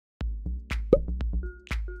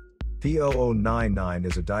P0099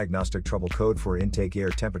 is a diagnostic trouble code for intake air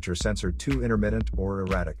temperature sensor 2 intermittent or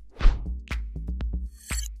erratic.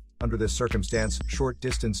 Under this circumstance, short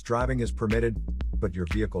distance driving is permitted, but your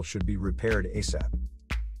vehicle should be repaired ASAP.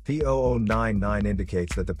 P0099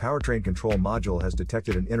 indicates that the Powertrain Control Module has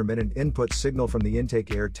detected an intermittent input signal from the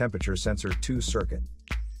intake air temperature sensor 2 circuit.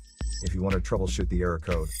 If you want to troubleshoot the error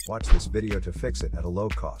code, watch this video to fix it at a low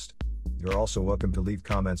cost. You're also welcome to leave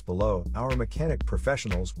comments below. Our mechanic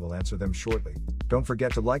professionals will answer them shortly. Don't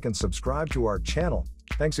forget to like and subscribe to our channel.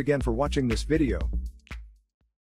 Thanks again for watching this video.